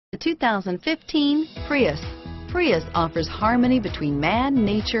The 2015 Prius. Prius offers harmony between man,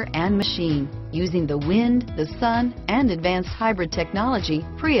 nature, and machine. Using the wind, the sun, and advanced hybrid technology,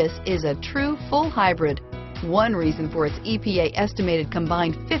 Prius is a true full hybrid. One reason for its EPA estimated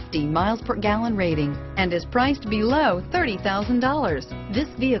combined 50 miles per gallon rating and is priced below $30,000. This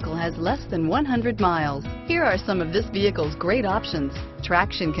vehicle has less than 100 miles. Here are some of this vehicle's great options: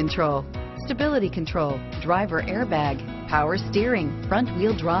 traction control, stability control, driver airbag, power steering, front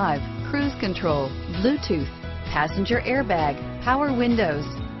wheel drive, cruise control, Bluetooth, passenger airbag, power windows,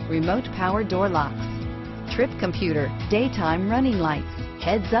 remote power door locks, trip computer, daytime running lights,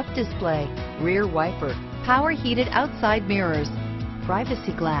 heads-up display, rear wiper, power heated outside mirrors,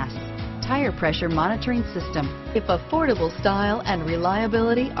 privacy glass, tire pressure monitoring system. If affordable style and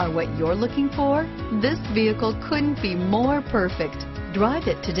reliability are what you're looking for, this vehicle couldn't be more perfect. Drive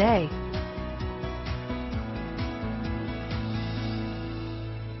it today.